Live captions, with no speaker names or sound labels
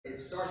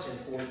starts in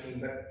 14,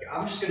 but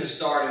I'm just going to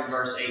start in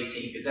verse 18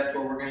 because that's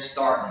where we're going to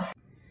start.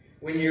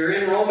 When you're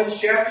in Romans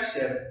chapter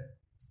 7,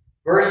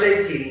 verse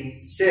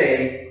 18,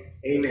 say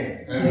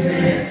Amen.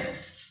 Amen.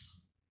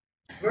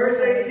 Verse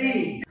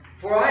 18,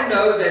 for I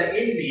know that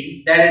in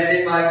me, that is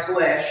in my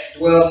flesh,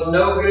 dwells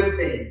no good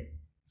thing,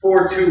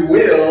 for to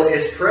will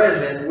is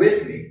present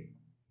with me.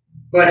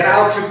 But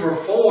how to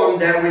perform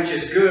that which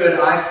is good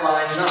I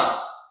find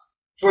not.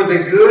 For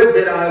the good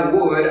that I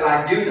would,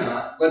 I do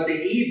not, but the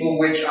evil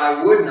which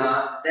I would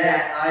not,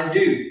 that I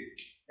do.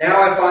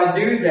 Now if I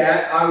do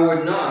that I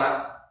would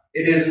not,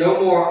 it is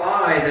no more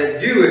I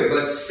that do it,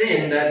 but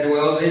sin that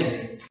dwells in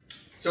me.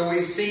 So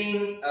we've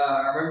seen,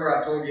 I remember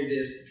I told you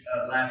this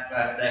last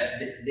class, that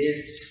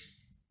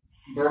this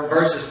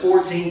verses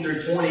 14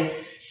 through 20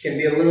 can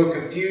be a little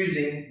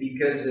confusing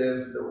because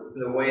of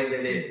the way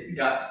that it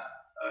got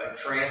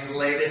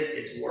translated.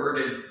 It's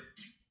worded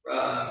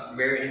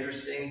very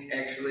interesting,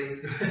 actually.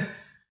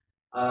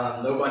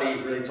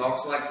 Nobody really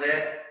talks like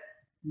that.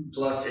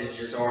 Plus, it's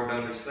just hard to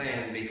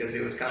understand because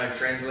it was kind of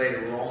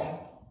translated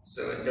wrong.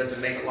 So it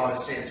doesn't make a lot of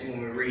sense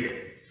when we read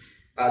it.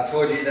 I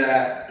told you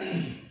that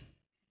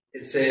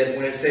it said,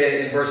 when it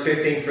said in verse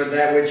 15, for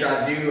that which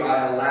I do,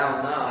 I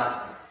allow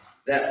not.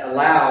 That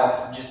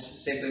allow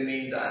just simply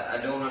means I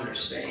don't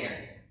understand.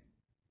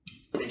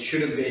 It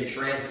should have been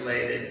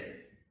translated,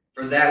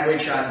 for that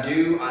which I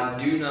do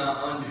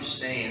not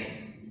understand.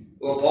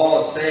 What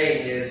Paul is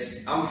saying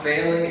is, I'm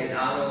failing and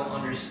I don't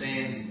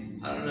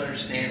understand. I don't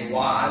understand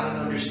why. I don't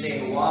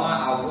understand why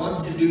I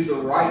want to do the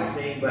right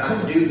thing, but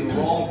I do the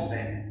wrong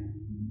thing.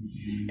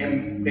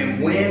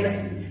 And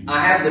when I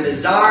have the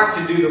desire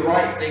to do the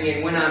right thing,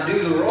 and when I do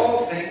the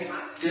wrong thing,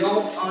 I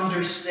don't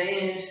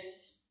understand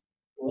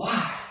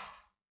why.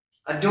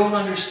 I don't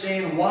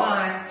understand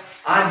why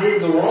I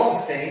did the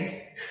wrong thing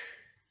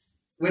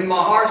when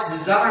my heart's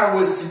desire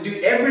was to do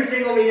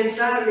everything on the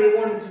inside of me,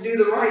 wanted to do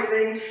the right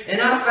thing,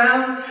 and I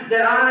found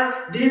that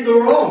I did the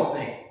wrong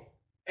thing.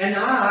 And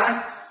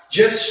I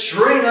just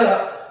straight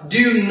up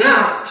do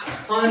not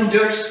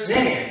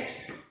understand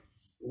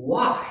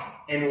why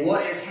and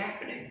what is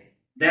happening.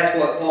 That's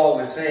what Paul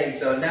was saying.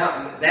 So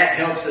now that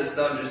helps us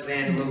to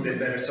understand a little bit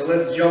better. So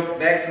let's jump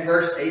back to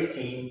verse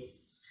 18.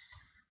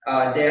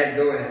 Dad,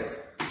 go ahead.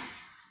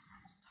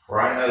 For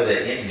I know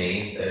that in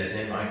me, that is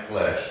in my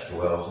flesh,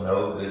 dwells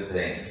no good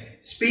thing.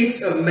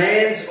 Speaks of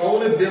man's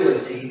own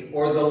ability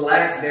or the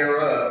lack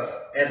thereof,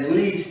 at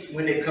least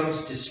when it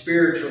comes to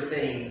spiritual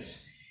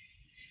things,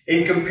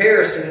 in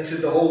comparison to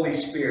the Holy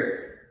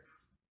Spirit.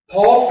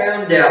 Paul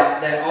found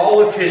out that all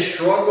of his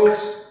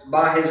struggles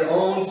by his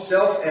own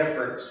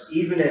self-efforts,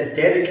 even as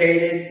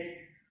dedicated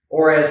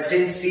or as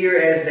sincere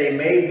as they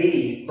may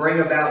be,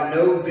 bring about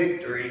no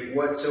victory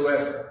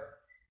whatsoever.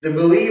 The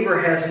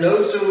believer has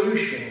no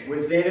solution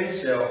within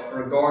himself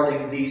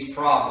regarding these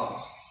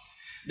problems.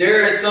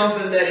 There is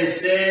something that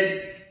is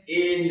said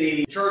in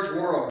the church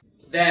world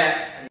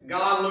that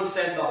God looks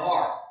at the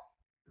heart.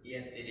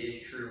 Yes, it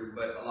is true,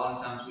 but a lot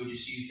of times we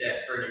just use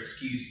that for an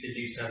excuse to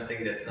do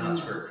something that's not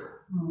scriptural.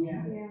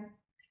 Yeah.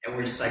 And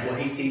we're just like, well,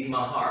 he sees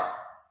my heart.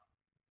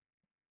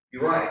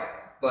 You're right.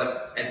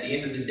 But at the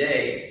end of the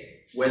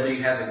day, whether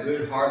you have a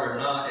good heart or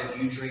not, if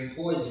you drink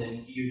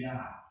poison, you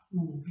die.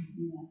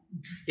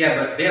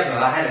 Yeah, but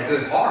I had a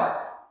good heart.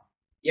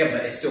 Yeah,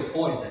 but it's still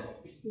poison.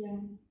 Yeah.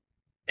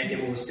 And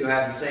it will still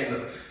have the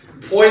same.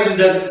 Poison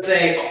doesn't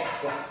say,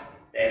 oh, wow,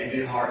 they had a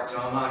good heart,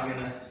 so I'm not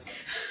gonna.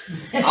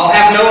 I'll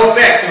have no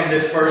effect on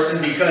this person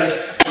because,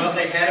 well,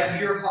 they had a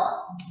pure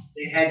heart.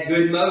 They had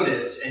good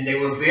motives, and they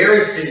were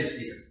very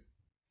sincere.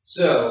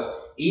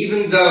 So,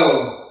 even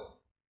though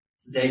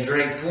they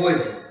drank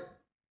poison,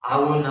 I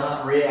will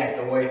not react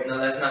the way. No,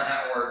 that's not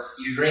how it works.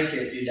 You drink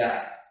it, you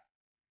die.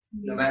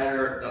 No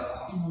matter,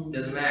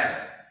 doesn't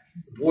matter.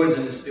 The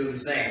poison is still the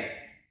same.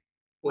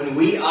 When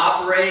we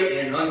operate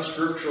in an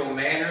unscriptural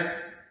manner,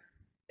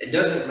 it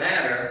doesn't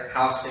matter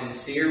how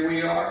sincere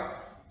we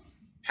are,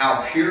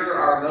 how pure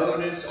our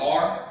motives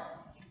are,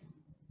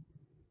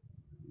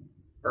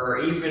 or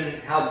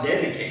even how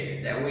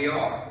dedicated that we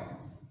are.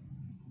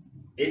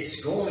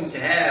 It's going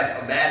to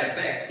have a bad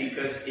effect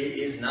because it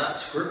is not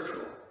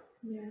scriptural.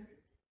 Yeah.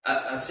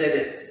 I said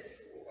it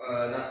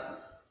not a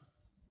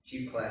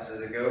few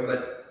classes ago,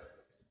 but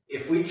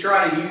if we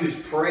try to use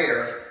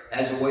prayer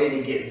as a way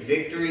to get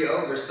victory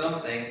over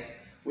something,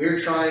 we're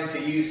trying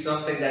to use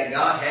something that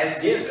God has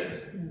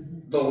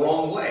given the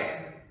wrong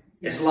way.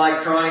 It's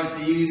like trying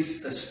to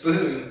use a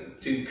spoon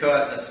to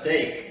cut a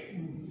steak.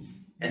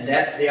 And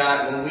that's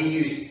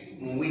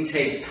when we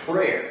take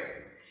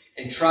prayer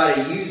and try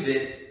to use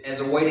it as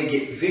a way to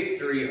get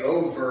victory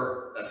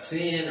over a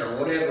sin or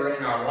whatever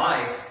in our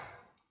life,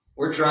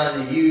 we're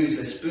trying to use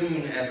a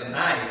spoon as a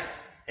knife,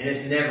 and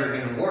it's never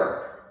going to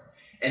work.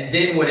 And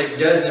then when it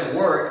doesn't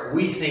work,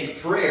 we think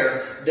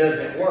prayer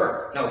doesn't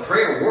work. No,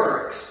 prayer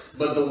works,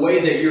 but the way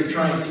that you're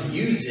trying to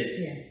use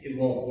it, it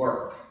won't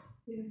work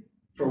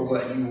for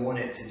what you want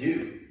it to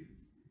do.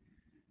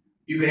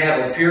 You can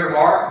have a pure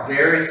heart,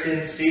 very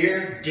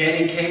sincere,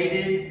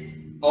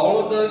 dedicated,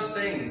 all of those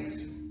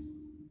things,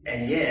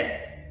 and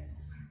yet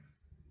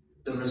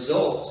the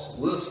results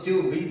will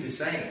still be the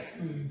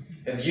same.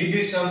 If you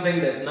do something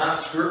that's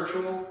not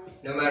scriptural,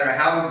 no matter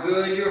how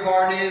good your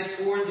heart is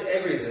towards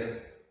everything,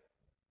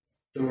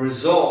 the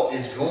result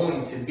is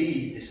going to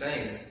be the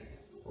same.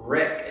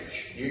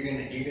 Wreckage. You're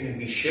gonna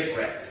be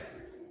shipwrecked.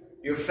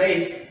 Your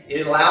faith,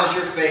 it allows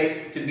your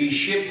faith to be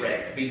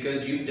shipwrecked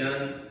because you've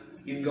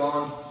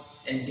gone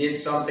and did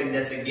something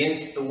that's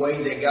against the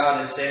way that God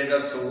has set it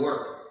up to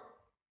work.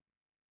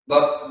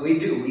 But we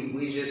do.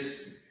 We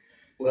just,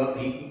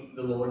 the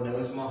Lord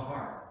knows my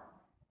heart.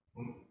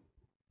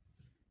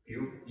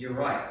 You're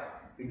right.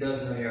 He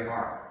does know your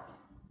heart.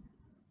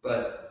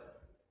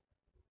 But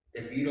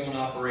if you don't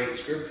operate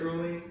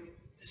scripturally,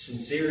 the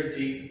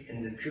sincerity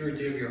and the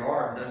purity of your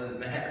heart doesn't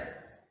matter.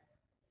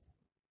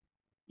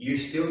 You're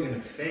still going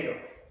to fail.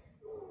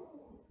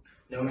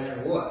 No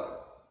matter what.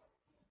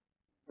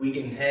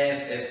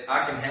 If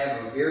I can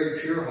have a very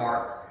pure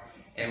heart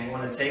and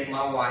want to take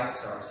my wife,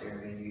 sorry, Sarah, I'm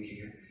going to use you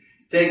here.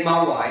 Take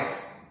my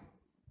wife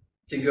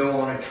to go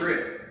on a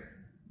trip.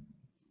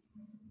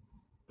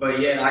 But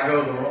yet I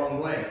go the wrong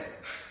way.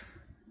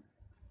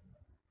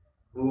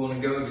 We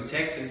want to go to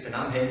Texas and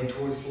I'm heading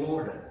toward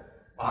Florida.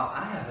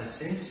 I have a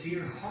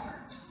sincere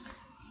heart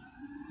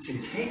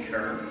to take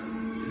her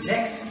to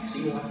Texas.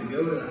 She wants to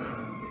go to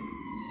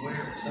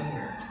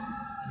somewhere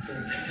in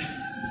Texas.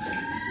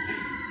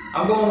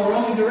 I'm going the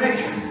wrong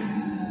direction.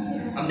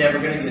 I'm never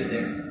going to get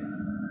there.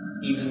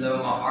 Even though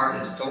my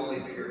heart is totally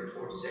pure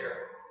towards Sarah,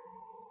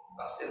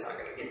 I'm still not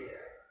going to get there.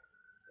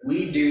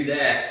 We do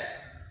that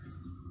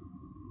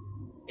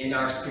in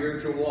our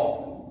spiritual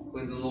walk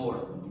with the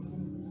Lord.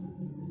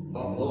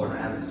 Oh, Lord, I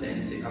have a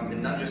sense. I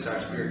mean, not just our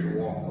spiritual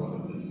walk,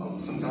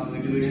 but sometimes we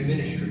do it in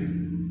ministry.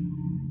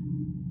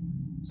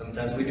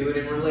 Sometimes we do it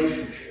in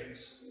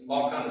relationships.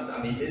 All kinds of stuff.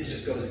 I mean, it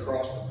just goes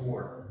across the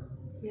board.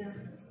 Yeah.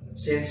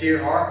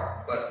 Sincere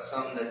heart, but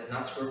something that's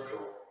not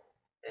scriptural.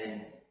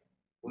 And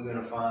we're going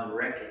to find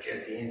wreckage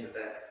at the end of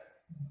that.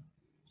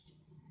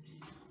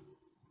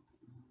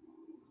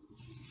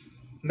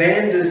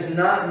 Man does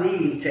not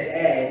need to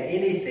add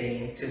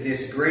anything to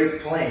this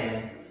great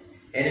plan.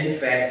 And in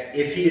fact,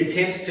 if he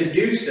attempts to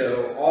do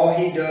so, all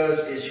he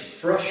does is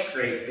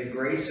frustrate the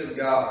grace of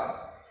God,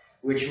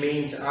 which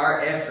means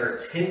our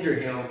efforts hinder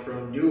him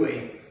from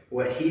doing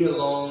what he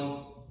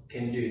alone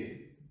can do.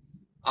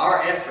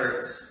 Our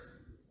efforts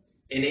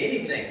in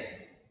anything,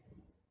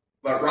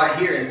 but right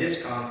here in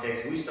this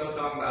context, we still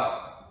talk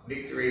about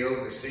victory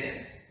over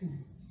sin,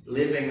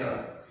 living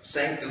a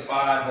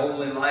sanctified,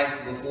 holy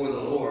life before the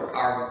Lord,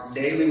 our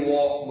daily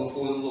walk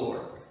before the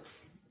Lord.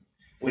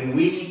 When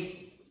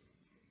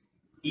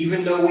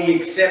even though we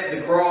accept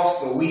the cross,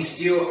 but we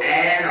still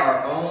add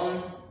our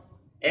own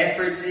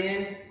efforts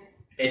in,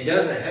 it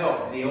doesn't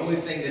help. The only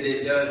thing that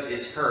it does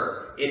is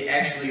hurt. It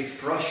actually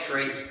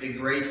frustrates the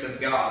grace of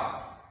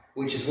God,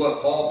 which is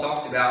what Paul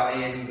talked about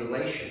in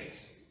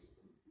Galatians.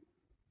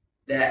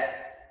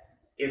 That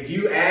if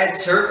you add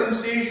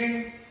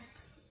circumcision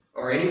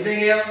or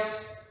anything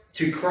else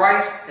to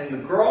Christ and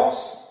the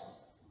cross,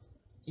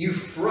 you're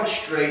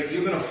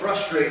going to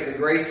frustrate the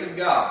grace of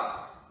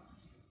God.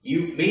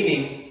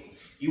 Meaning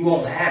you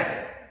won't have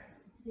it.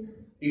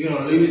 You're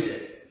going to lose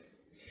it.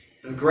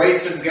 The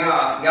grace of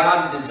God,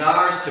 God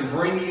desires to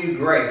bring you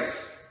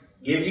grace,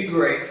 give you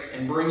grace,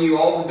 and bring you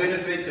all the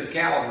benefits of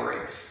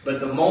Calvary.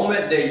 But the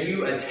moment that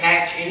you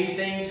attach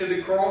anything to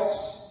the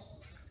cross,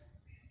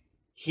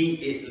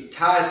 it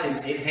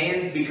ties his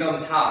hands become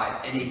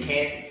tied, and he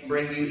can't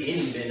bring you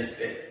any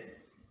benefit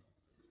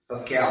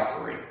of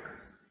Calvary.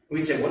 We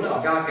say, well,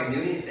 no, God can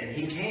do anything.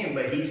 He can,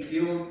 but he's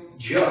still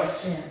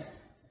just,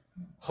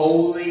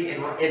 holy,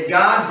 and right. If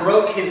God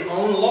broke his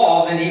own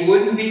law, then he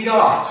wouldn't be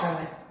God. That's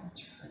right.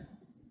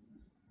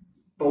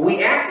 But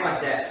we act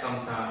like that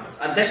sometimes.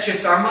 That's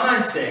just our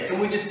mindset. Can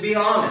we just be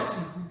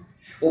honest? Mm-hmm.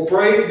 Well,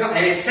 praise God.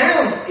 And it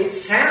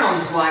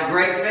sounds like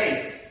great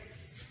faith.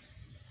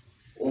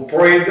 Well,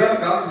 praise God.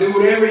 God can do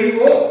whatever he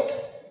wants.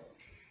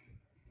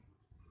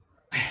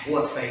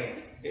 What faith?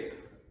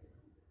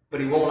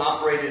 But he won't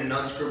operate in an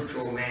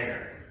unscriptural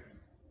manner.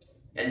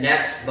 And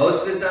that's,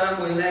 most of the time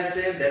when that's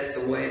said, that's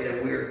the way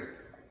that we're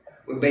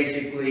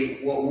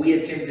basically, what we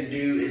attempt to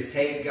do is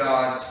take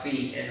God's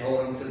feet and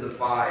hold him to the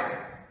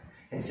fire.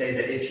 And say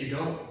that if you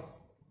don't,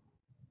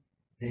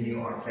 then you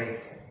aren't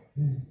faithful.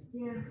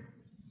 Yeah.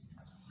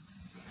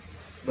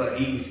 But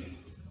he's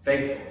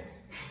faithful.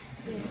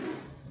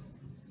 Yes.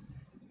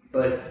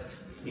 But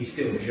he's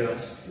still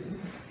just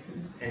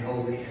and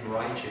holy and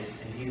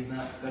righteous. And he's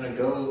not going to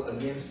go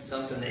against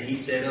something that he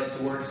set up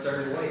to work a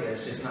certain way.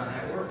 That's just not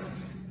how it works.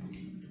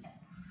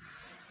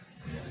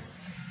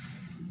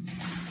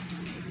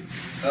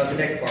 The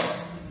next part.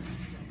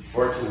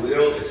 For its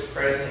will is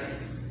present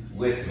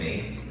with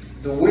me.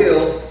 The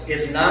will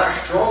is not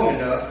strong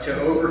enough to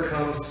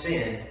overcome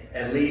sin,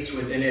 at least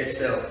within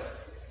itself.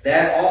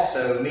 That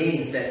also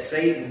means that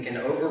Satan can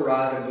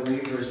override a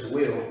believer's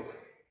will.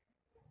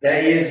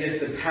 That is,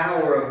 if the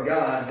power of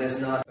God does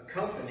not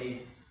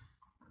accompany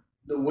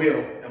the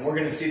will. And we're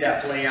going to see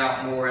that play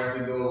out more as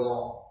we go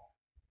along.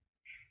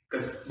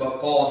 But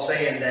Paul's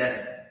saying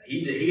that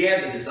He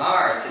had the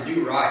desire to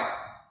do right.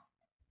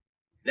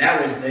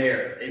 That was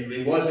there.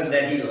 It wasn't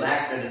that he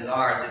lacked the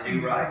desire to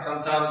do right.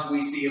 Sometimes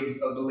we see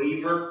a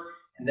believer,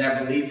 and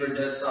that believer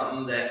does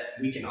something that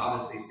we can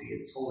obviously see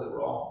is totally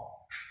wrong.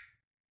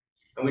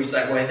 And we just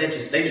like, well, they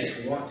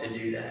just want to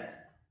do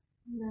that.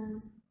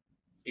 No.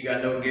 You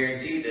got no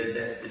guarantee that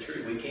that's the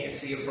truth. We can't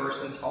see a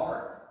person's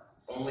heart.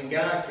 Only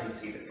God can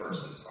see the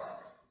person's heart.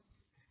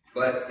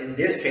 But in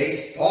this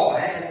case, Paul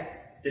had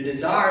the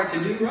desire to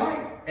do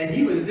right, and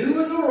he was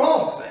doing the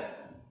wrong thing.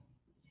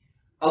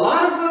 A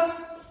lot of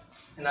us,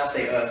 and I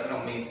say us, I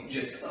don't mean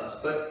just us,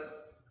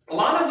 but a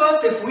lot of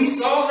us, if we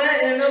saw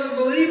that in another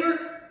believer,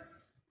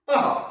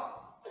 well,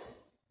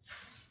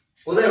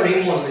 they don't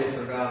even want to live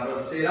for God,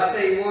 brother. See, I'll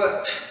tell you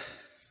what,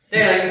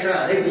 they're not even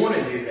trying. They want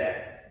to do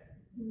that.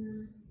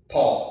 No.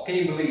 Paul, can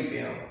you believe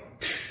him?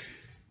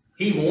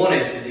 He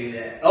wanted to do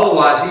that.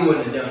 Otherwise, he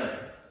wouldn't have done it.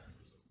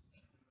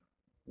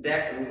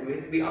 That,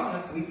 to be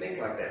honest, we think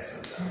like that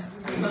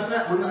sometimes. We might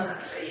not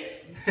say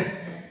it.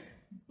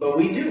 But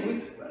we do. We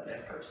think about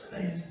that person.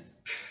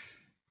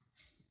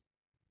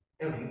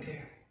 They don't even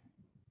care.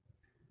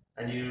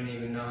 And you don't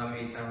even know how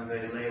many times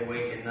they lay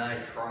awake at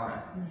night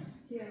crying.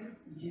 Yeah.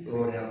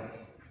 Lord, help me.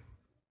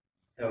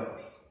 Help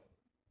me.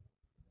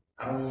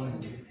 I don't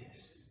want to do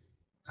this.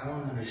 I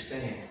don't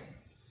understand.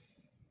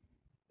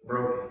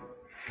 Broken.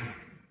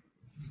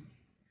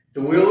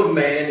 The will of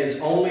man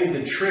is only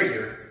the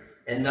trigger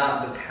and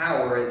not the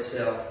power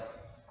itself.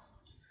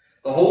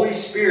 The Holy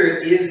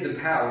Spirit is the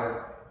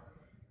power,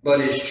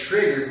 but is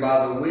triggered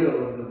by the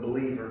will of the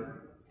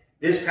believer.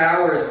 This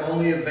power is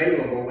only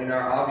available when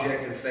our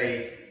object of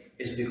faith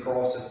is the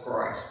cross of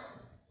Christ.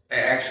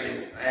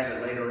 Actually, I have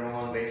it later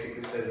on,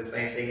 basically says the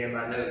same thing in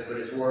my notes, but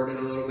it's worded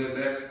a little bit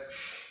better.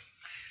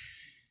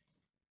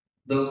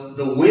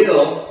 The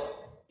will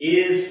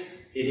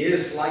is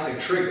like a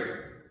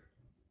trigger,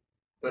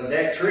 but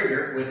that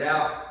trigger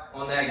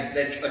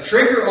a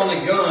trigger on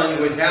a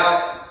gun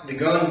without the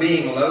gun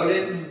being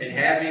loaded and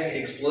having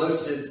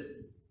explosive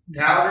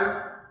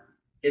powder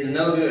is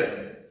no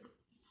good.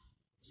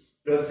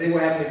 But see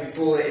what happens if you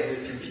pull it.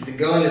 If the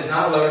gun is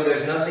not loaded,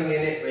 there's nothing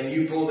in it, and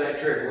you pull that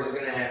trigger, what's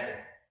going to happen?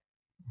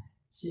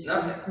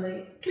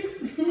 Nothing.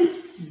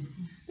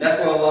 That's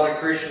why a lot of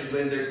Christians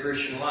live their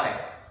Christian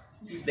life.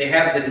 They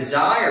have the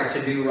desire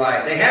to do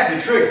right. They have the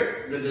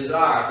trigger, the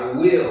desire, the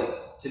will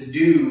to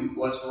do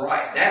what's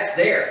right. That's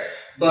there.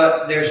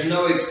 But there's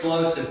no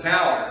explosive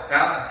power.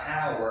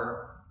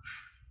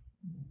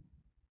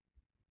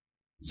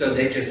 So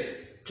they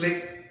just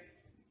click,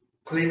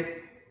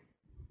 click,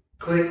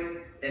 click,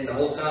 and the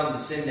whole time the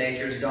sin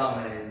nature is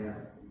dominating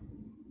them.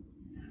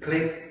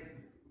 Click,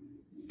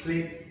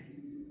 click,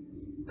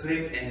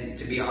 click, and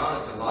to be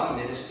honest, a lot of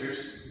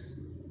ministers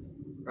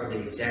are the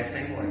exact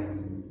same way.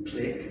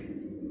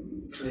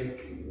 Click, click,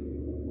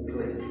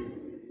 click.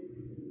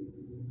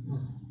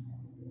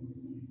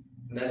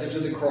 The message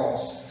of the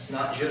cross is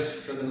not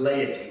just for the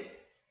laity.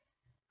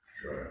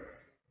 Sure.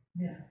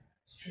 Yeah,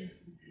 it's true.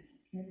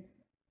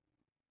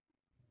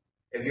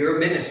 If you're a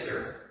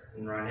minister,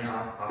 and right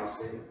now,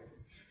 obviously,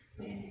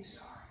 man, you're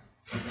sorry.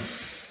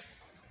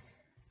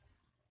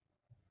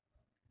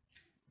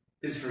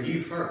 This is for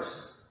you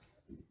first.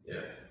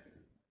 Yeah.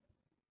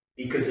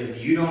 Because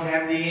if you don't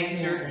have the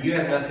answer, you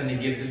have nothing to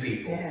give the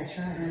people. Yeah, that's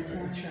right. That's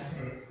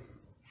right.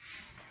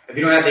 If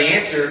you don't have the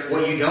answer,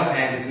 what you don't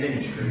have is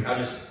ministry. I'll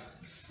just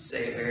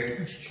say it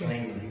very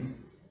plainly.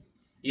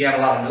 You have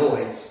a lot of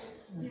noise.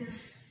 Yeah.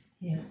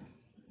 Yeah.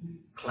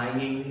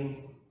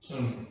 Clanging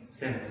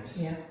cymbals.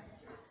 Yeah.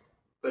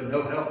 But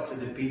no help to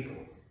the people.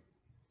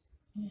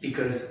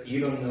 Because you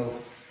don't know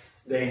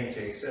the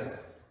answer yourself.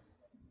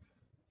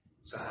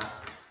 So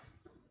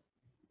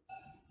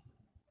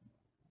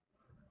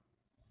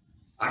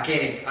I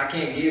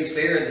can't give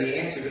Sarah the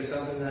answer to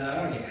something that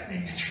I don't even have the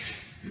answer to.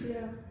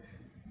 Yeah.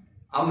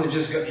 I'm gonna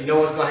just go. You know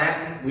what's gonna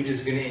happen? We're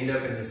just gonna end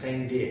up in the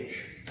same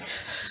ditch.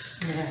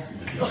 Yeah.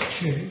 That's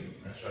true.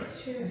 That's right.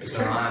 Sure. Because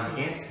I don't have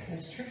the answer.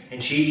 That's true.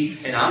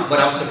 But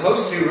I'm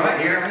supposed to, right?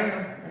 Here I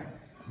am.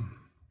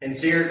 And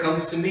Sarah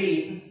comes to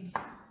me,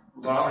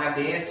 but I don't have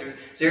the answer.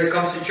 Sarah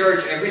comes to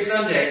church every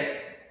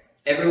Sunday,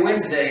 every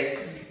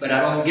Wednesday, but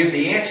I don't give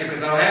the answer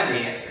because I don't have the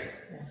answer.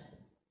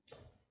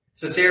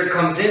 So Sarah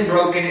comes in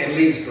broken and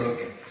leaves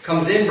broken.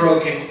 Comes in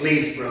broken,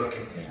 leaves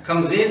broken.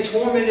 Comes in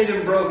tormented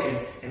and broken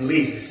and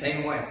leaves the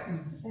same way.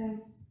 Yeah.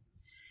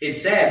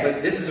 It's sad,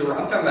 but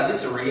I'm talking about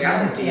this is a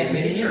reality in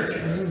many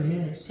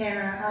churches.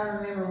 Tara, I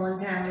remember one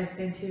time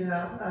listening to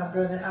I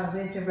was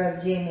listening to Brother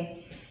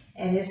Jimmy,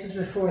 and this was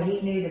before he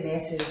knew the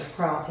message of the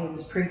cross. He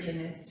was preaching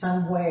it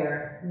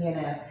somewhere,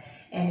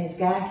 and this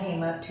guy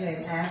came up to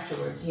him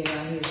afterwards, he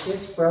was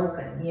just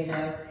broken,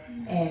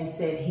 and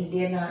said he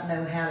did not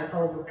know how to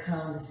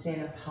overcome the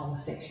sin of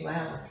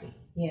homosexuality,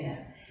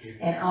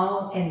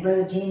 and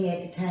Brother Jimmy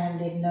at the time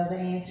didn't know the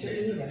answer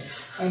either.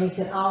 And he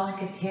said, all I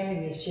could tell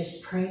him is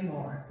just pray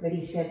more. But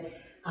he said,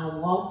 I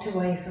walked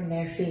away from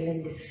there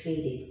feeling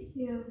defeated.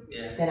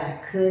 Yeah. That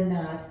I could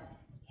not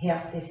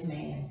help this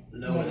man.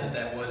 Knowing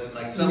that wasn't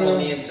like some on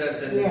the inside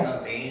said that's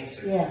not the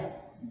answer. Yeah.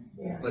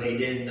 Yeah. But he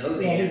didn't know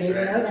the Yeah, he answer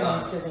didn't know at the the time.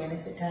 answer then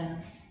at the time.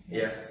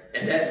 Yeah,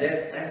 and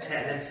that's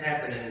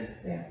happening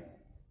Yeah.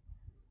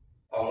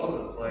 all over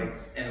the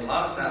place. And a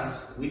lot of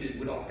times we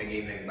don't think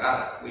anything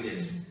about it. We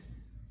just,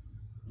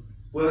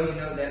 well, you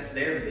know, that's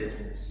their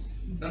business.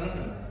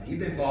 No. You've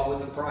been bought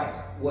with a price.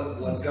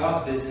 What's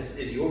God's business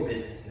is your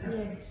business now.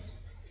 Yes.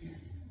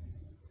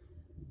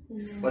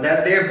 Well,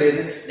 that's their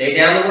business. They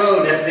down the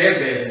road, that's their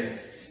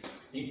business.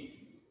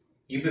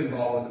 You've been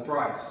bought with a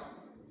price.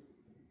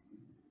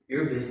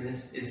 Your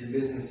business is the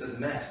business of the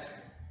master,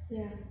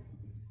 Yeah.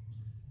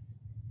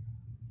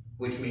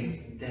 which means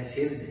that's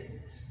his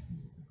business.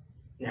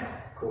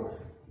 Now, of course,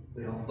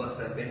 we don't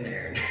bust up in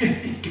there.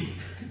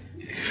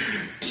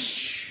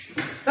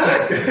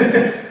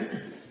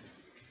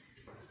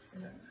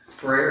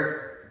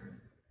 Prayer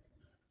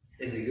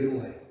is a good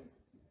way.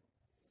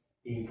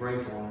 You can pray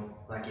for them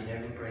like you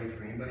never prayed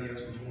for anybody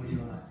else before in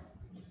your life.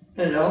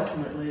 And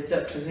ultimately, it's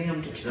up to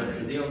them to It's up to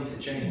change. them to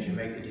change and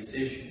make the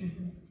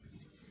decision.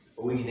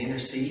 But we can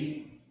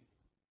intercede.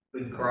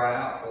 We can cry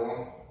out for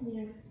them.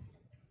 Yeah.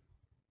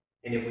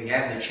 And if we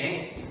have the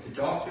chance to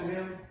talk to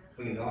them,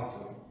 we can talk to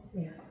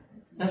them.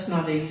 That's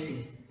not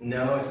easy.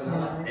 No, it's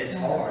not. No, It's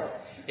it's not. hard.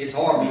 It's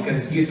hard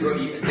because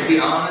to be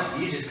honest,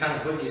 you just kind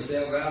of put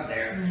yourself out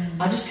there.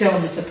 I just tell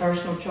them it's a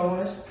personal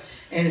choice,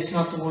 and it's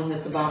not the one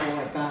that the Bible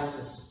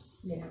advises,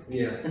 Yeah.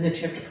 and that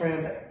you have to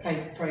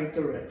pray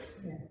through it.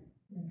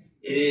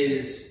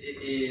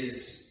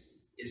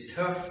 It's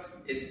tough.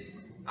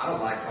 I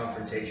don't like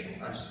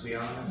confrontation. I'll just be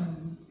honest.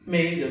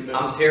 Me either, but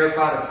I'm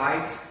terrified of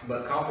heights,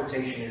 but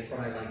confrontation is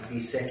probably like the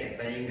second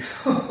thing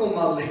on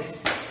my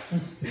list.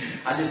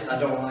 I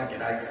don't like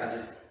it.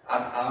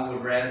 I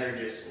would rather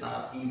just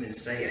not even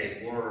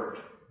say a word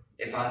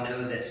if I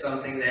know that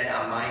something that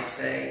I might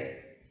say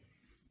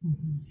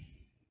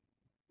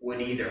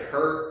would either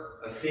hurt,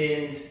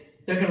 offend,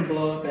 they're going to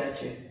blow up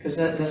at you because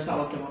that's not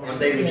what they want or to do.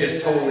 they would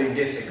just totally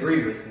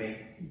disagree with me.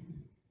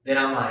 Then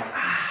I'm like,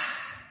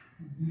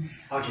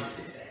 I'll just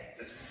sit back.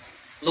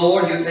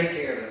 Lord, you'll take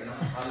care of it. No,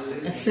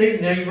 hallelujah. See,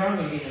 now you're wrong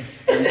again.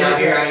 And now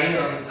here I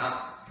am.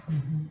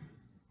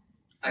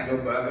 I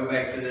go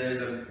back to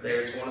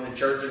there's one of the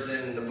churches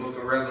in the book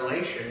of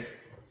Revelation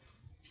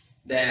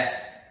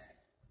that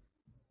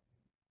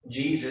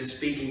Jesus,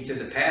 speaking to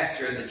the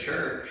pastor of the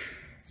church,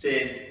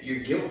 said, "You're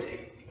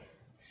guilty,"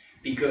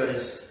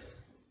 because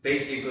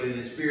basically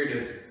the spirit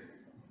of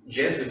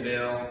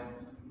Jezebel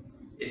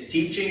is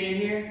teaching in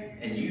here,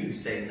 and you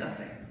say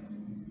nothing.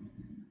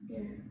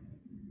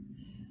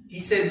 He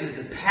said that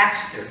the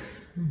pastor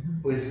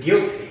was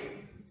guilty.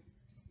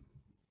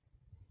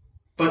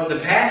 But the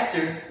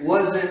pastor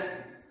wasn't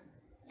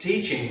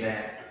teaching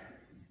that.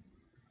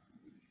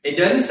 It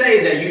doesn't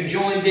say that you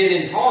joined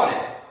in and taught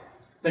it.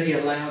 But he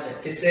allowed it.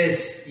 It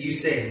says you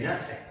say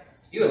nothing.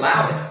 You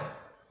allowed it.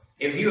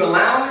 If you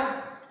allow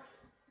it,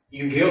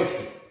 you're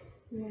guilty.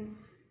 Yeah.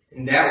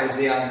 And that was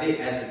the idea.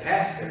 As the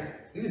pastor,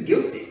 he was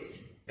guilty.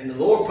 And the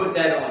Lord put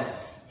that on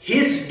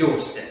his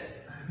doorstep.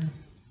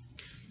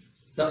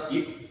 No,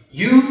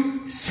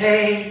 you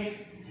say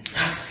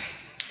nothing.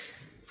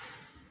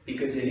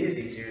 Because it is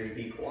easier to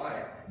be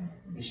quiet.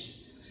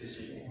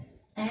 Sister Jan.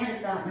 I had a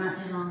thought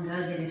not too long ago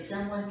that if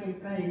someone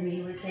confronted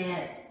me with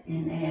that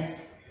and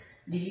asked,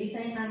 "Do you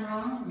think I'm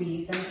wrong? Do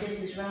you think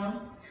this is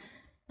wrong?"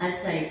 I'd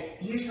say,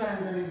 "Here's what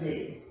I'm going to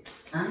do.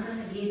 I'm going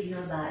to give you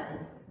a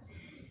Bible,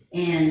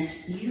 and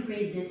you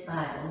read this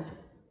Bible,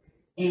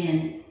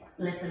 and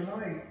let the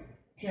Lord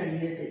tell you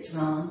if it's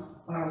wrong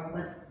or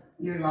what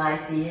your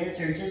life is,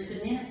 or just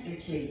to minister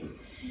to you."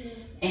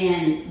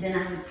 And then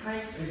I would pray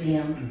for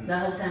them the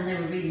whole time they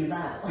were reading the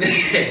Bible,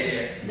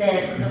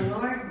 that the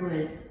Lord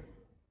would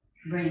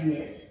bring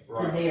this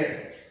to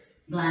their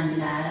blinded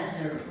eyes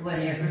or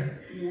whatever,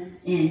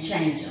 and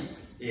change them.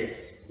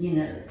 Yes. You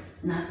know,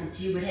 not that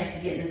you would have to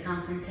get in a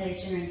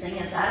confrontation or anything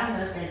else. I don't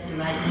know if that's the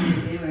right thing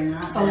to do or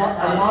not. A but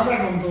I lot thought- of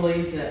them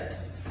believe that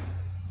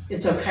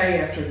it's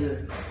okay after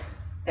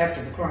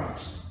the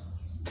cross,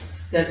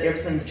 that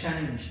everything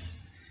changed.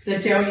 They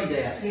tell you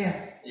that. Yeah.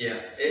 Yeah.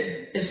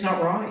 It's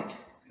not right.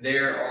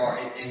 There are,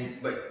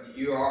 but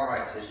you are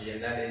right, Sister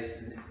Jen. That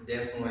is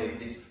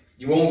definitely,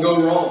 you won't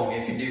go wrong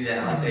if you do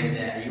that. I'll tell you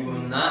that. You will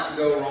not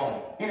go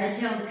wrong. And I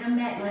tell them, come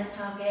back, let's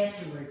talk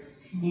afterwards.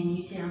 And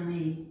you tell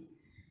me,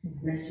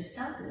 let's just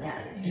talk about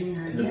it. And you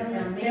tell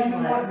me Tell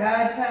them what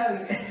God told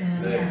you.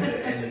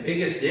 And the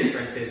biggest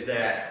difference is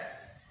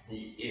that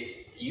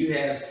you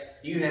have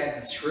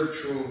the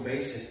scriptural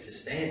basis to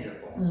stand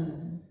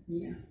upon.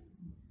 Yeah.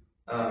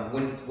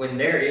 When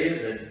there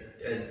is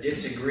a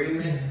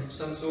disagreement of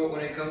some sort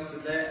when it comes to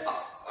that,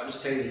 I'll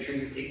just tell you the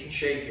truth, it can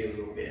shake you a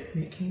little bit.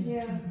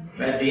 Yeah.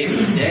 But at the end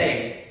of the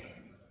day,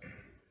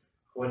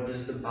 what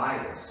does the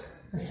Bible say?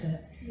 That's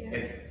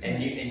it.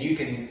 And you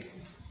can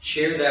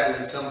share that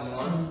with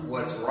someone,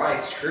 what's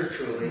right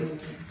scripturally,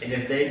 and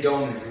if they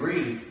don't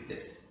agree,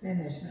 Then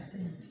there's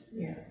nothing.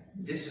 Yeah.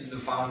 this is the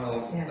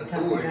final Yeah. Talk to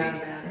authority. God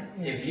about it.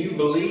 Yeah. If you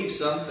believe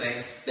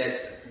something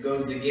that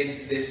goes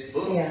against this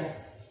book, Yeah.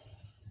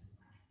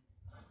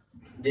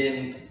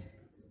 then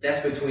that's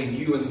between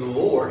you and the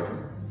Lord.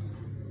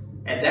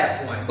 at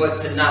that point. But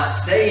to not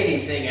say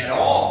anything at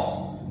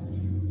all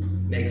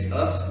makes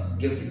us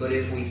guilty. But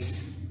if we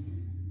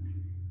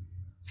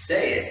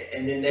say it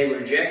and then they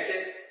reject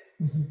it,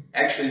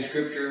 actually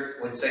Scripture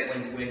would say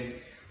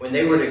when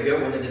they were to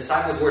go, when the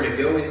disciples were to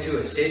go into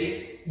a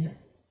city,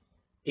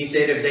 he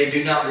said, if they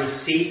do not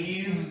receive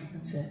you,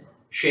 That's it.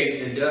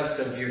 shake the dust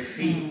of your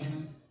feet.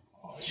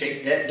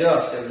 Shake that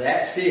dust of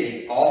that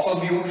city off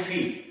of your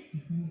feet.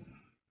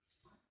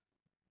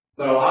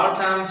 But a lot of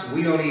times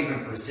we don't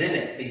even present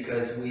it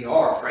because we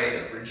are afraid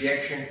of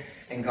rejection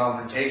and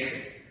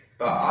confrontation.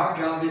 But our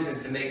job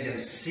isn't to make them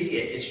see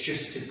it, it's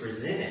just to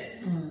present it.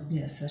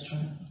 Yes, that's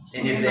right.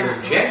 And if they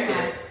reject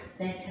it,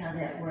 That's how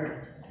that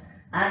worked.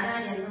 I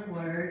got in the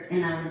Word,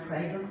 and I would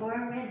pray before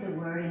I read the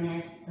Word and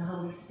ask the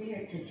Holy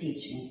Spirit to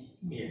teach me.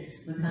 yes.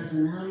 Because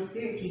when the Holy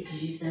Spirit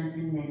teaches you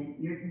something, then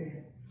you're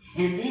good.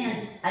 And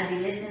then I'd be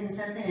listening to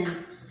something,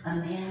 and a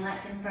man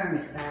might confirm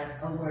it by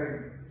a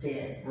word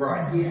said.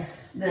 Right. Yeah.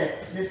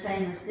 But the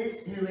same with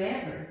this,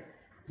 whoever,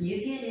 you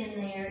get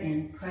in there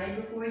and pray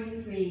before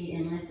you read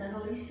and let the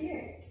Holy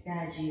Spirit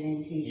guide you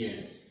and teach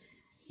Yes.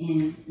 you.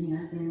 And,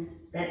 then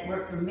that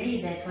worked for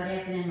me. That's what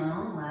happened in my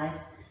own life.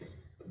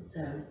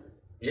 So,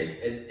 Yeah,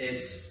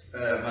 it's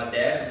my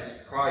dad was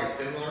probably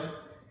similar.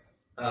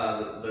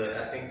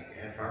 I think,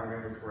 if I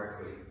remember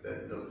correctly,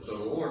 the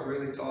Lord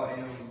really taught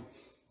him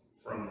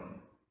from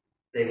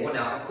day one.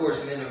 Now, of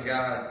course, men of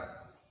God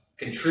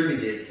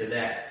contributed to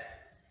that,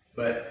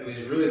 but it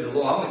was really the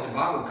Lord. I went to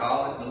Bible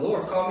college. The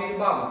Lord called me to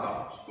Bible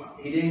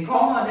college. He didn't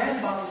call my dad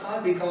to Bible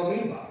college. He called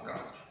me to Bible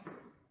college.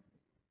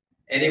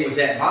 And it was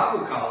at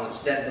Bible college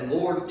that the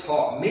Lord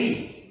taught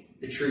me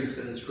the truth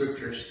of the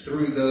Scriptures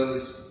through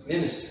those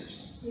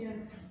ministers. Yeah.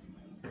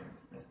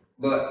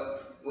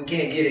 But we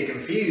can't get it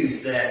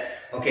confused that,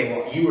 okay,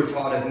 well, you were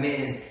taught of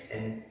men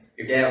and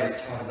your dad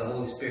was taught of the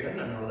Holy Spirit.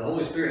 No. The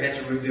Holy Spirit had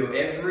to reveal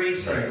every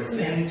single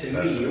thing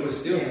to me. It was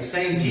still the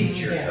same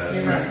teacher.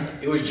 You're right.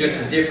 It was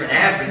just a different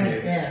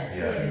avenue. Yeah.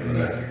 Yeah,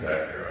 that's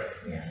exactly right.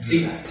 Yeah.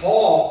 See,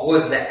 Paul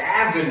was the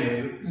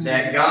avenue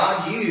that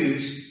God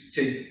used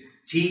to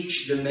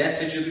teach the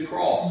message of the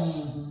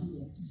cross.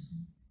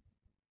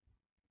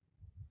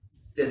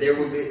 That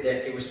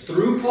it was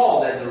through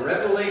Paul that the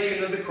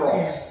revelation of the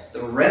cross,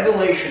 the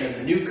revelation of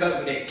the new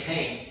covenant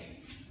came.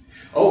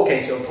 Okay,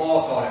 so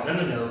Paul taught it.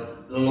 No.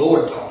 The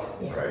Lord taught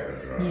it. Right,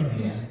 that's right.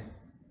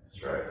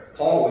 That's right.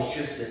 Paul was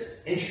just an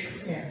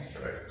instrument.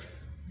 That's right.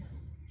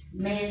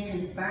 man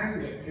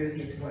confirmed it through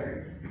his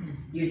word.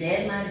 Your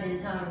dad might have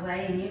been taught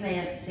away, and you may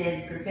have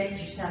said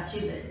professors taught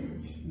you, but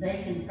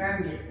they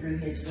confirmed it through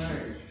his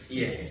word.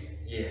 Yes.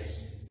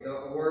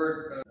 The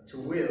word to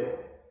will,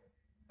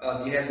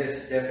 you have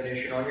this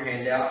definition on your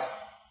handout.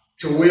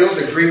 To will,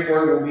 the Greek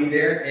word will be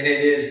there, and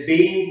it is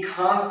being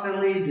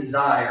constantly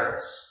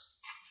desirous.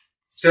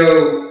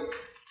 So,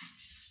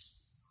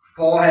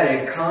 Paul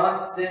had a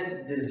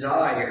constant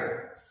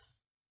desire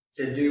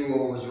to do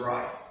what was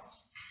right.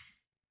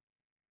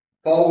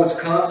 Paul was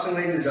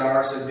constantly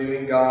desirous of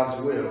doing God's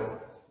will,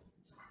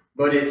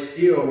 but it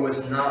still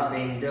was not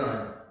being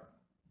done.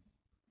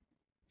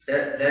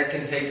 That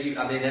can take you,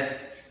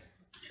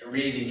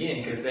 read it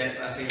again, because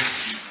I think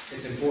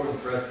it's important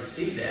for us to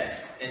see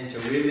that and to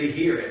really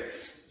hear it.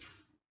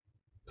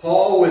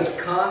 Paul was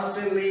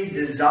constantly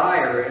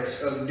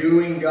desirous of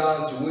doing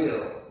God's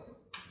will,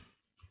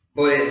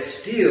 but it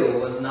still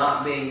was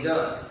not being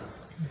done.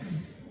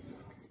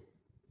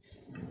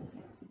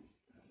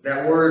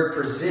 That word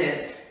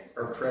present,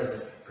 you'll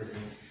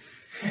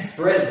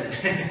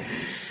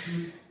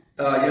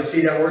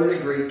see that word in the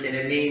Greek, and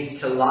it means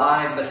to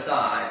lie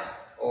beside,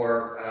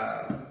 or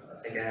I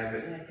think I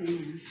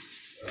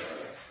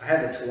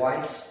have it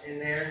twice in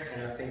there,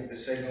 and I think the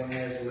second one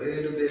has a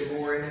little bit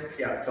more in it.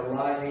 Yeah, to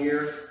lie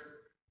near,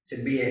 to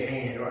be at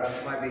hand, or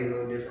it might be a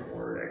little different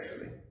word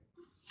actually.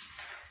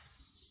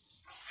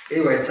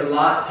 Anyway, to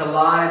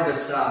lie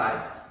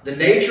beside. The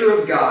nature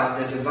of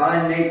God, the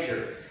divine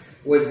nature,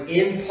 was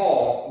in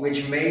Paul,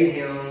 which made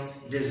him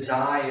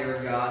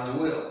desire God's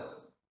will.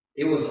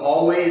 It was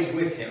always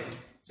with him.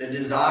 The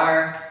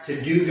desire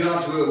to do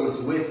God's will was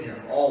with him,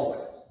 always.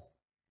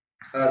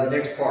 The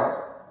next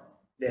part.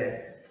 Yeah.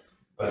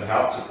 But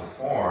how to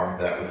perform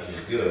that which is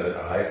good,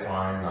 I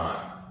find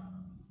not.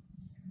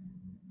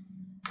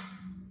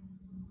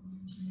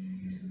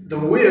 The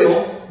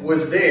will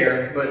was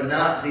there, but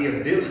not the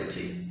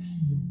ability.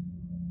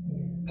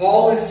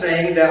 Paul is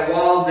saying that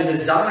while the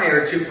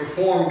desire to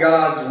perform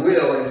God's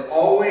will is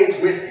always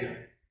with him,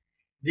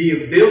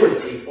 the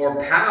ability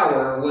or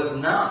power was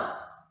not.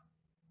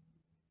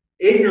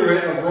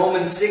 Ignorant of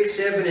Romans 6,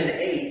 7, and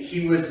 8,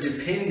 he was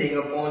depending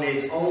upon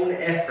his own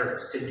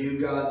efforts to do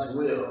God's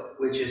will,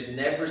 which is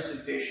never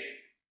sufficient.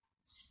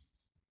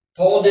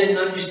 Paul didn't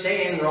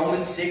understand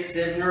Romans 6,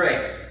 7, or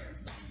 8,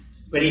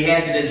 but he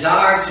had the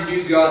desire to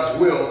do God's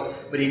will,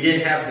 but he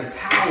didn't have the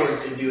power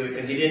to do it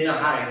because he didn't know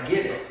how to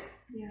get it.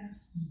 Yeah.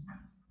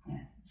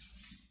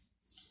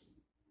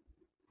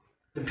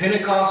 The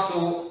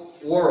Pentecostal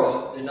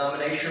world,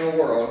 denominational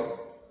world,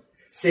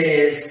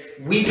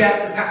 says, we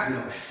got the power.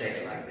 No, I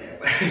say it like that,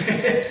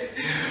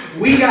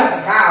 but we got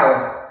the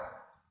power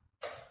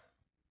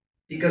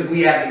because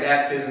we have the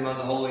baptism of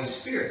the Holy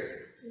Spirit.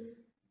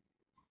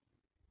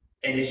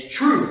 And it's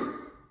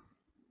true.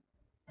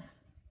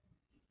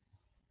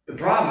 The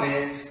problem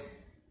is,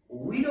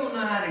 we don't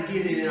know how to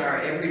get it in our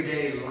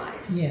everyday life.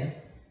 Yeah.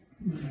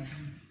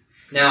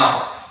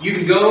 Now, you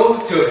can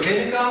go to a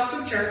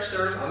Pentecostal church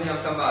service. I mean, I'm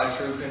talking about a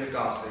true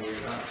Pentecostal here,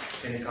 not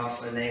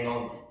Pentecostal in name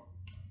only.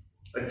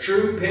 A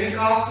true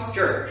Pentecostal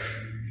church.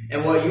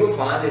 And what you will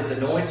find is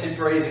anointed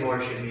praise and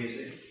worship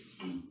music.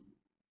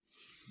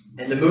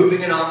 And the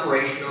moving and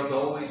operation of the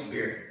Holy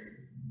Spirit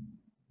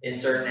in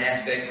certain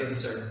aspects of the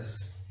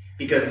service.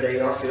 Because they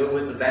are filled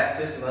with the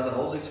baptism of the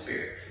Holy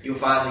Spirit. You'll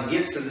find the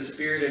gifts of the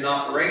Spirit in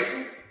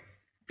operation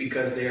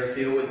because they are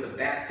filled with the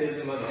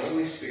baptism of the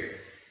Holy Spirit.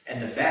 And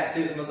the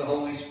baptism of the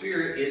Holy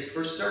Spirit is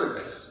for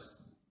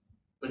service.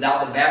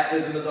 Without the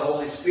baptism of the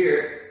Holy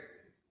Spirit,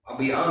 I'll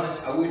be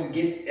honest, I wouldn't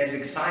get as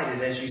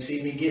excited as you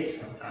see me get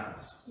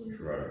sometimes.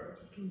 Right.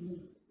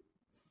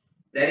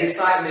 That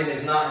excitement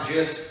is not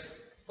just,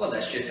 well,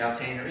 that's just how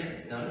Tanner is.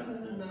 No.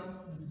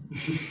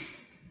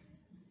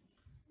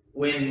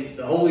 When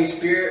the Holy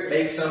Spirit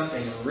makes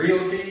something real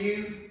to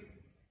you,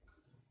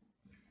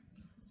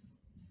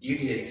 you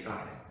get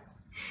excited.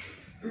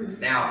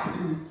 Now,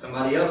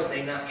 somebody else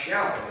may not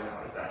shout as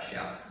loud as I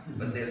shout,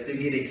 but they'll still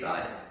get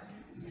excited.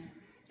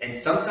 And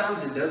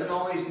sometimes it doesn't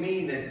always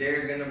mean that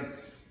they're going to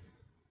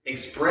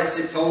express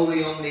it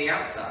totally on the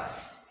outside,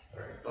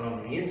 but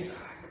on the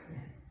inside.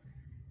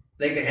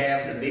 They could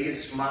have the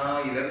biggest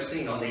smile you've ever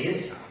seen on the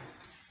inside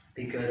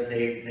because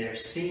they're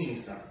seeing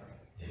something.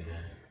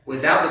 Amen.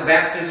 Without the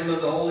baptism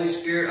of the Holy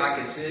Spirit, I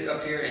could sit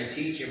up here and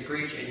teach and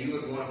preach and you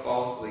would want to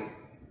fall asleep.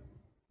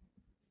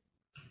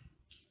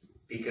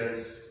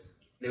 Because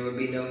there would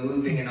be no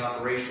moving and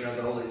operation of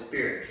the Holy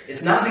Spirit.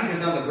 It's not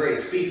because I'm a great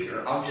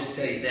speaker. I'll just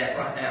tell you that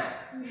right now.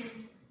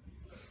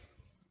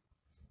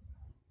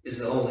 It's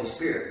the Holy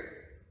Spirit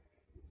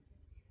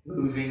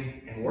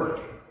moving and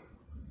working.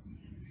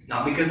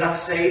 Not because I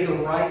say the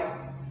right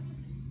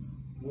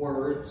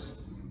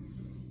words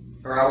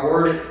or I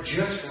word it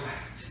just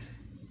right.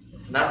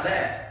 It's not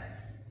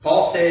that.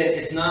 Paul said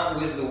it's not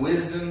with the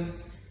wisdom.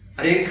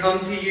 I didn't come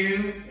to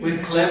you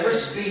with clever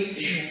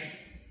speech.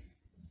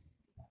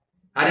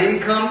 I didn't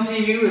come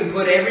to you and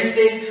put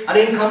everything. I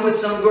didn't come with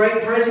some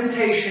great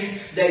presentation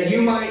that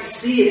you might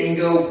see it and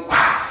go,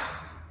 wow.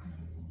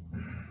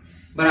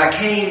 But I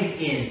came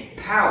in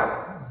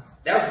power.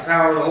 That was the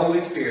power of the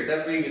Holy Spirit.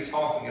 That's what he was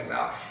talking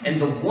about.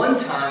 And the one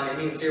time, and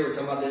me and Sarah were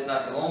talking about this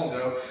not too long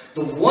ago,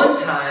 the one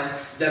time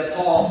that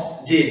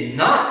Paul did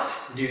not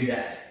do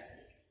that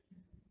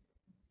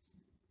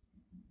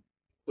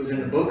was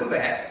in the book of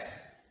Acts.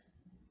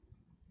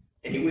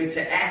 And he went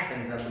to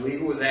Athens, I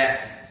believe it was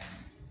Athens.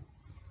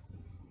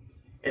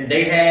 And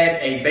they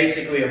had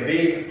basically a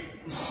big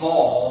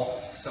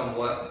hall,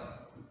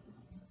 somewhat,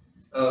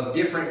 of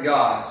different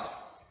gods.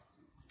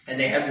 And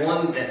they had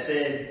one that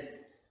said,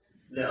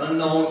 the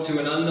unknown to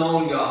an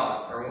unknown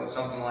God, or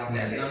something like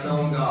that, the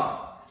unknown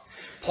God.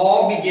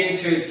 Paul began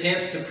to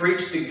attempt to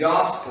preach the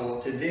gospel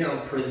to them,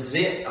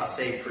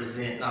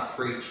 not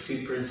preach,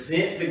 to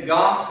present the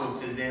gospel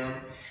to them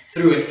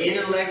through an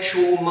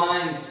intellectual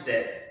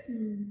mindset.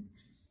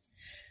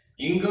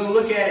 You can go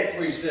look at it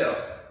for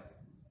yourself.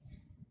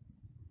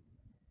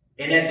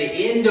 And at the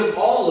end of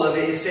all of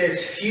it, it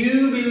says,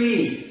 few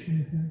believed.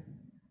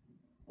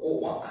 Well,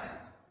 why?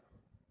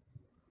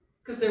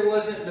 Because there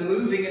wasn't the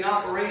moving and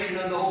operation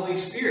of the Holy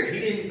Spirit. He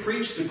didn't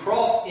preach the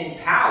cross in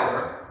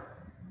power.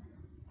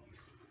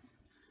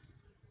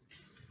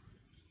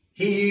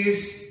 He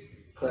used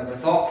clever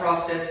thought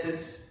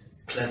processes,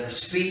 clever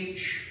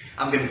speech.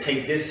 I'm going to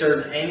take this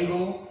certain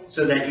angle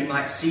so that you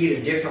might see it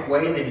a different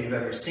way than you've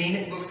ever seen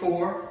it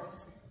before.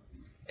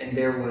 And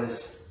there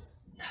was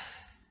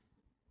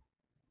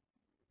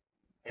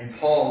and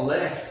Paul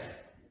left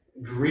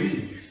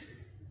grieved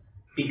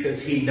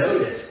because he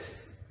noticed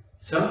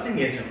something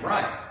isn't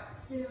right.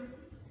 Yeah.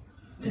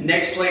 The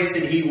next place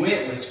that he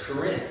went was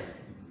Corinth.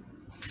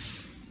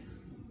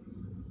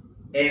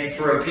 And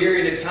for a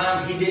period of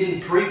time, he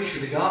didn't preach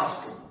the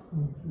gospel.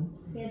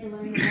 He had to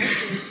learn the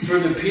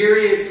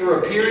lesson. For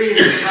a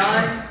period of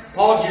time,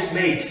 Paul just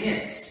made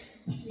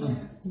tents. Yeah.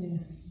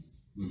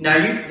 Now,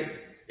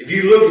 if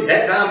you look at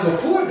that time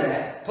before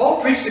that,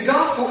 Paul preached the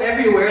gospel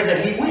everywhere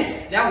that he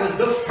went. That was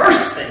the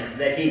first thing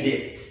that he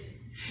did.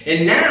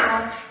 And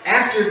now,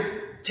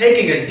 after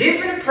taking a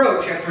different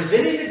approach at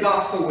presenting the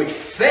gospel, which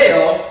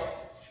failed,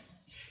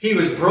 he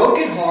was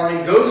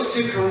brokenhearted, goes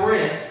to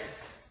Corinth,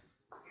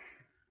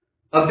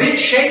 a bit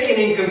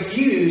shaken and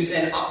confused,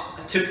 and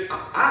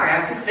I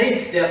have to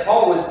think that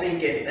Paul was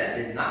thinking, that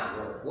did not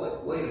work.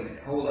 What? Wait a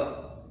minute, hold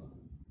up.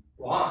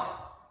 Why?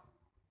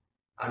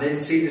 I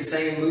didn't see the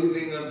same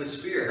moving of the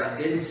Spirit. I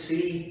didn't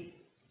see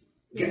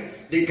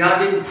that God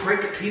didn't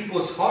prick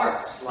people's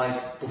hearts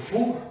like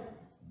before.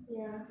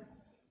 Yeah.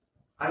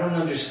 I don't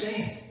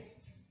understand.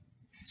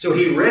 So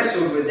he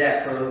wrestled with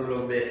that for a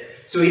little bit.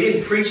 So he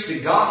didn't preach the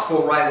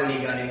gospel right when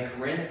he got in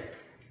Corinth.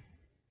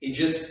 He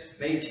just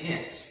made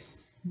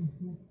tents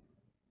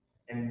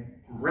and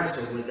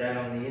wrestled with that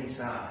on the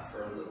inside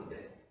for a little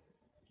bit.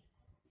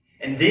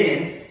 And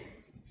then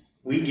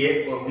we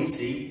get what we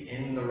see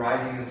in the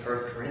writing of 1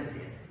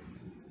 Corinthians.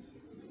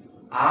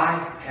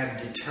 I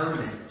have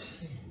determined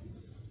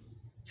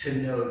to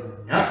know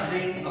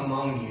nothing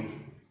among you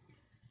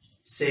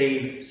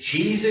save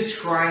Jesus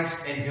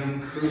Christ and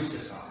Him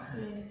crucified.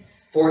 Yes.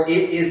 For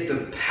it is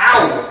the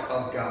power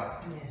of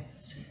God.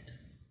 Yes.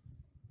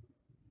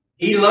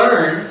 He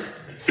learned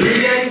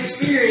through that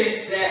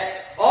experience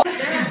that all of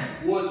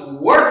that was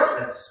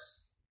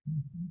worthless.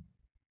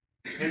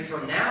 And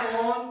from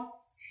now on,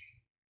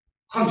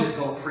 I'm just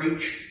going to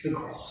preach the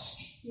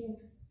cross.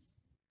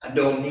 I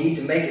don't need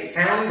to make it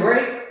sound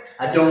great.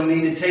 I don't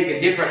need to take a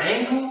different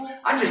angle.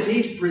 I just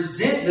need to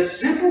present the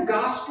simple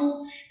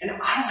gospel, and I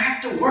don't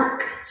have to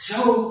work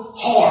so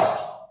hard.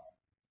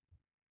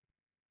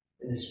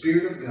 And the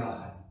Spirit of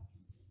God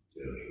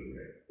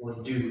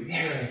will do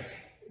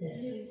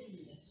everything.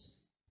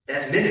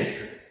 That's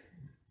ministry.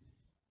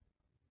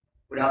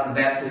 Without the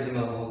baptism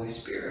of the Holy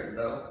Spirit,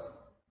 though,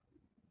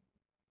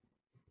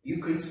 you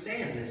couldn't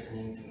stand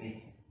listening to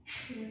me.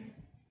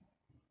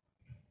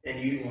 And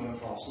you'd want to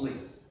fall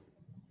asleep.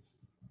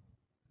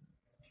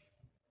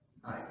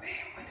 Like,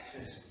 man, when is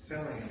this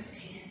fella going to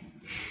end?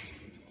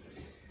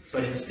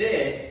 But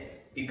instead,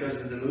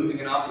 because of the moving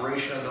and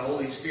operation of the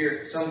Holy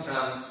Spirit,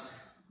 sometimes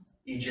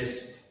you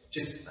just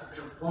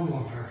one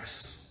more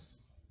verse.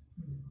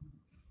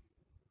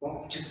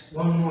 Just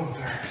one more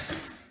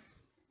verse.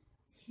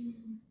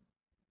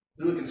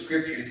 You look in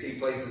Scripture to see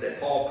places that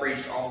Paul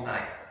preached all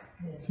night.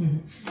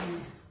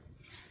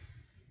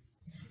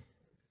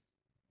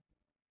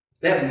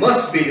 That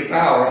must be the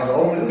power of the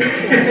Holy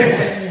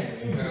Spirit.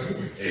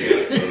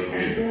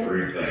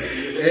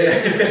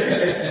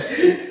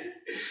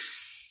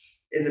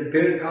 In the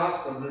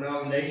Pentecostal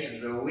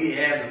denominations, though, we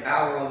have the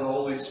power of the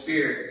Holy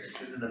Spirit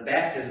because of the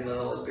baptism of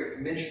the Holy Spirit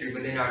for ministry,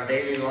 but in our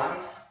daily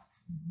life,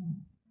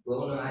 we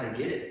don't know how to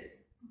get it.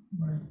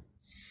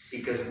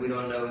 Because we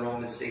don't know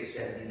Romans 6,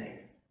 7, and 8.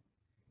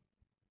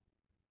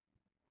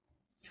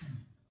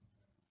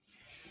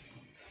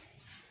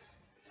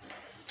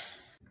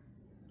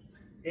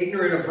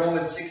 Ignorant of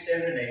Romans 6,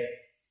 7, and 8,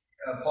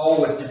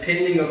 Paul was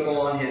depending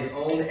upon his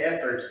own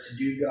efforts to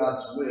do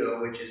God's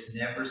will, which is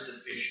never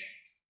sufficient.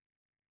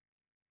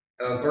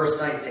 Verse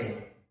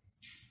 19.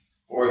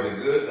 For the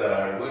good that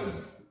I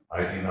wouldn't,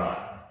 I do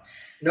not.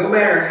 No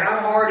matter how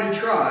hard he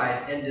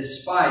tried, and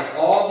despite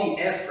all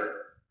the effort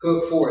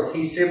put forth,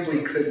 he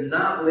simply could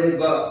not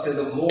live up to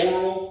the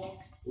moral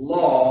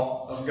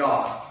law of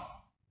God.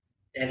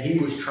 And he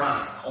was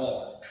trying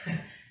hard.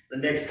 The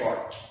next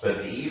part. But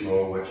the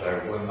evil which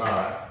I would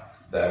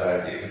not, that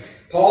I do.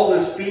 Paul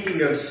is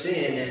speaking of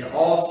sin, and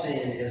all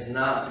sin is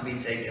not to be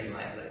taken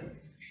lightly.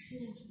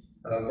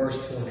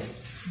 Verse 20.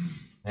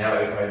 Now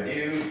if I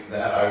do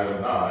that I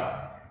would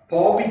not.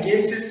 Paul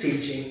begins his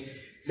teaching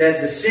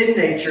that the sin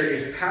nature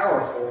is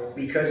powerful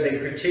because a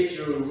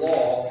particular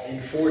law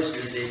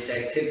enforces its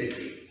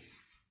activity.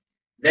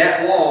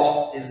 That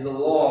law is the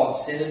law of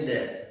sin and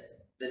death.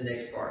 The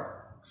next part.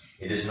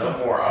 It is no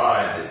more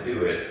I that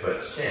do it,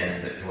 but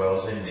sin that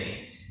dwells in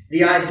me.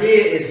 The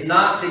idea is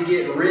not to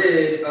get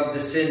rid of the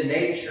sin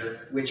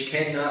nature, which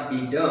cannot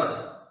be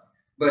done,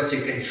 but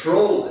to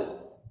control it,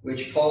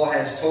 which Paul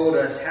has told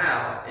us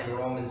how in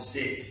Romans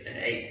 6 and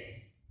 8.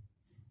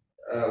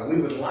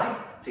 We would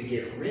like to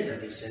get rid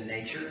of the sin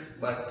nature,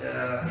 but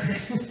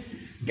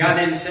God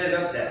didn't set it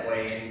up that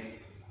way.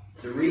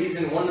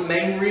 And one of the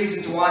main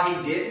reasons why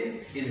he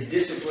didn't is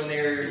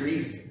disciplinary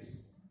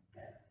reasons.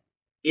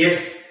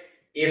 If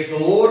the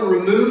Lord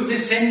removed the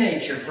sin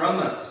nature from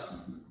us,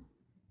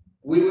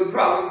 we would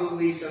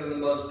probably be some of the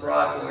most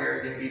prideful,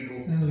 arrogant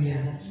people. Oh,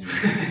 yeah.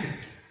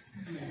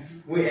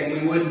 And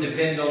we wouldn't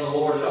depend on the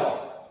Lord at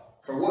all.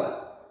 For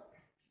what?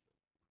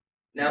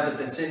 Now that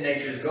the sin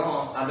nature is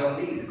gone, I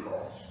don't need the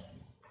cross.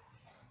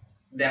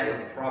 That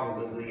would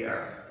probably be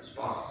our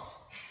response.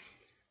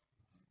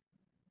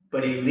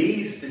 But he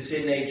leaves the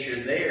sin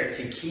nature there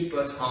to keep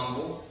us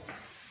humble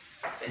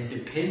and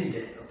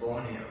dependent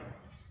upon him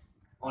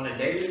on a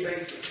daily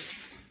basis.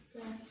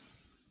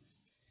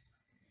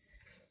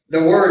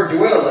 The word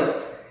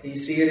dwelleth, you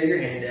see it in your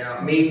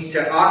handout, means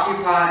to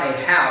occupy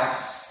a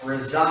house,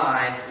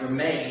 reside,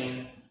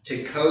 remain,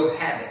 to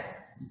cohabit.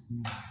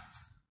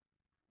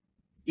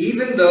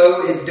 Even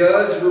though it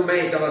does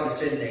remain, talking about the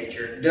sin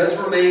nature, does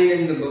remain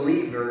in the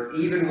believer,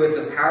 even with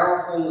a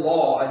powerful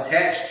law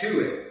attached to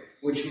it,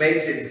 which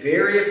makes it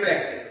very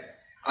effective.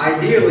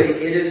 Ideally,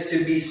 it is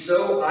to be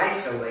so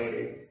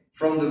isolated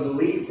from the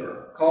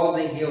believer,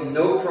 causing him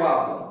no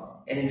problem,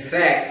 and in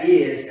fact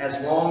is, as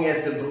long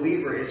as the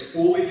believer is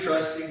fully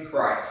trusting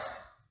Christ.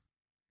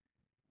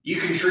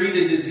 You can treat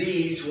a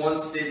disease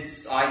once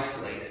it's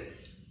isolated.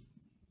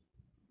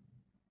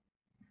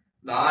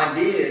 The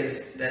idea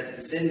is that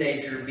the sin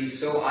nature be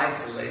so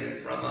isolated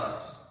from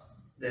us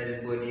that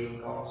it wouldn't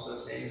even cause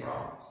us any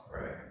problems.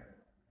 Right.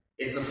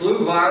 If the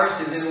flu virus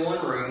is in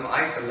one room,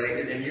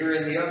 isolated, and you're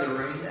in the other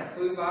room, that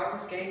flu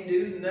virus can't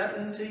do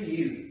nothing to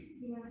you.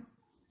 Yeah.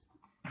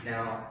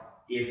 Now,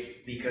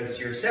 because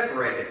you're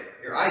separated,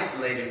 you're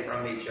isolated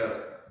from each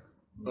other,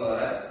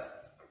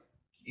 but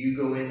you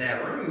go in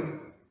that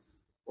room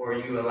or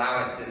you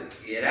allow it to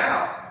get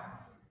out,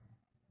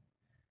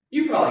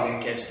 you're probably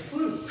gonna catch the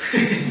flu.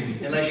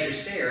 Unless you're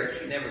Sarah,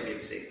 she never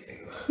gets sick.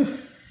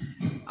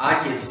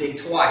 I get sick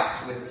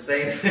twice with the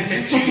same thing.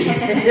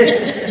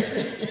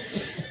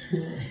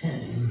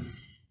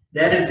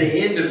 That is the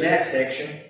end of that section.